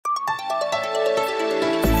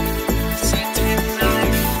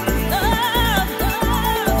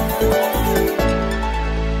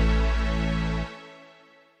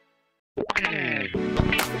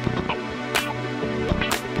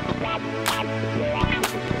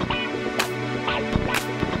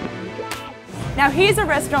Now here's a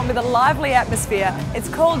restaurant with a lively atmosphere. It's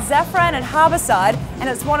called Zaafraan at Harbourside and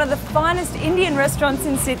it's one of the finest Indian restaurants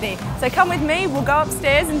in Sydney. So come with me, we'll go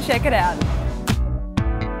upstairs and check it out.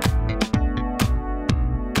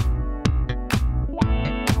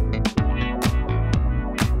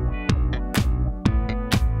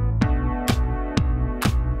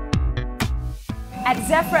 At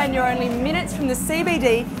Zaafraan, you're only minutes from the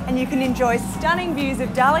CBD and you can enjoy stunning views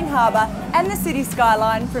of Darling Harbour and the city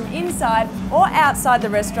skyline from inside or outside the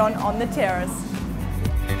restaurant on the terrace.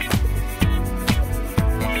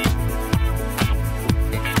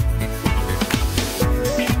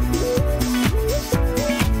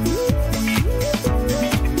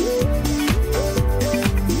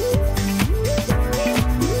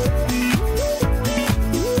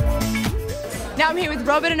 Now I'm here with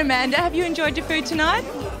Robert and Amanda. Have you enjoyed your food tonight?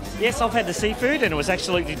 Yes, I've had the seafood and it was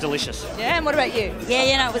absolutely delicious. Yeah, and what about you?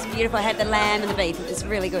 Yeah, it was beautiful. I had the lamb and the beef. It was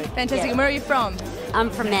really good. Fantastic. Yeah. And where are you from?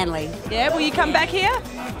 I'm from Manly. Yeah, will you come back here?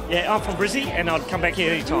 Yeah, I'm from Brizzy and I'd come back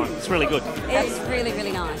here anytime. It's really good. It's really,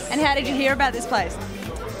 really nice. And how did you hear about this place?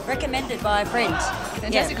 Recommended by a friend.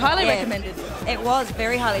 Fantastic. Highly recommended. It was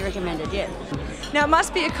very highly recommended, yeah. Now it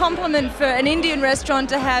must be a compliment for an Indian restaurant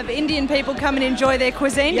to have Indian people come and enjoy their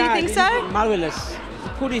cuisine. Do you think so? Marvelous.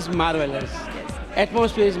 Food is marvelous.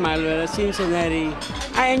 Atmosphere is marvelous, scene scenery.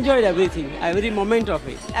 I enjoyed everything, every moment of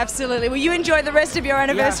it. Absolutely. Well, you enjoy the rest of your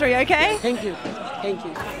anniversary, okay? Yeah, thank you. Thank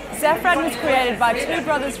you. Zaafraan was created by two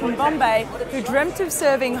brothers from Bombay who dreamt of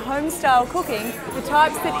serving home-style cooking, the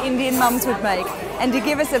types that Indian mums would make. And to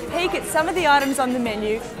give us a peek at some of the items on the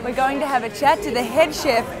menu, we're going to have a chat to the head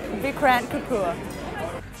chef, Vikrant Kapoor.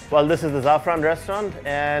 Well, this is the Zaafraan restaurant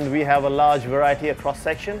and we have a large variety of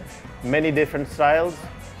cross-section, many different styles,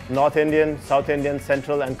 North Indian, South Indian,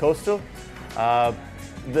 Central and Coastal.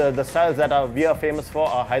 The styles that we are famous for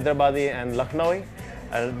are Hyderabadi and Lucknowi.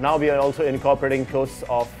 Now we are also incorporating coasts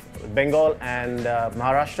of Bengal and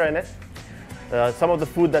Maharashtra in it. Some of the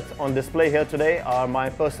food that's on display here today are my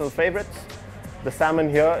personal favorites. The salmon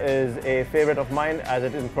here is a favorite of mine as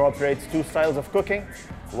it incorporates two styles of cooking.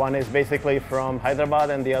 One is basically from Hyderabad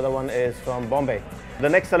and the other one is from Bombay. The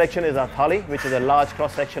next selection is our thali, which is a large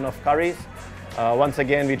cross-section of curries. Once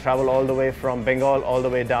again, we travel all the way from Bengal all the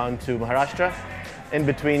way down to Maharashtra. In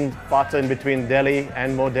between, parts in between Delhi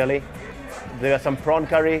and more Delhi. There are some prawn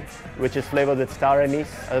curry, which is flavored with star anise.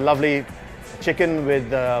 A lovely chicken with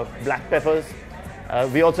black peppers.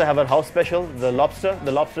 We also have a house special, the lobster.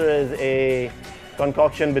 The lobster is a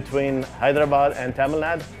concoction between Hyderabad and Tamil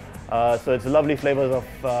Nadu. So it's lovely flavors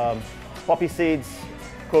of poppy seeds,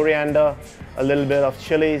 coriander, a little bit of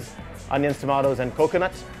chilies, onions, tomatoes and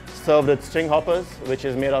coconut. Served with string hoppers, which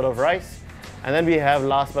is made out of rice. And then we have,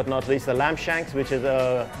 last but not least, the lamb shanks, which is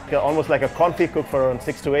almost like a confit cooked for around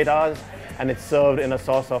 6 to 8 hours. And it's served in a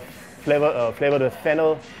sauce of flavored with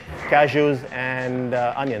fennel, cashews and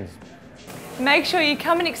onions. Make sure you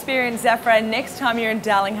come and experience Zaafraan next time you're in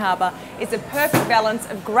Darling Harbour. It's a perfect balance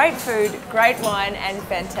of great food, great wine and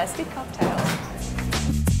fantastic cocktails.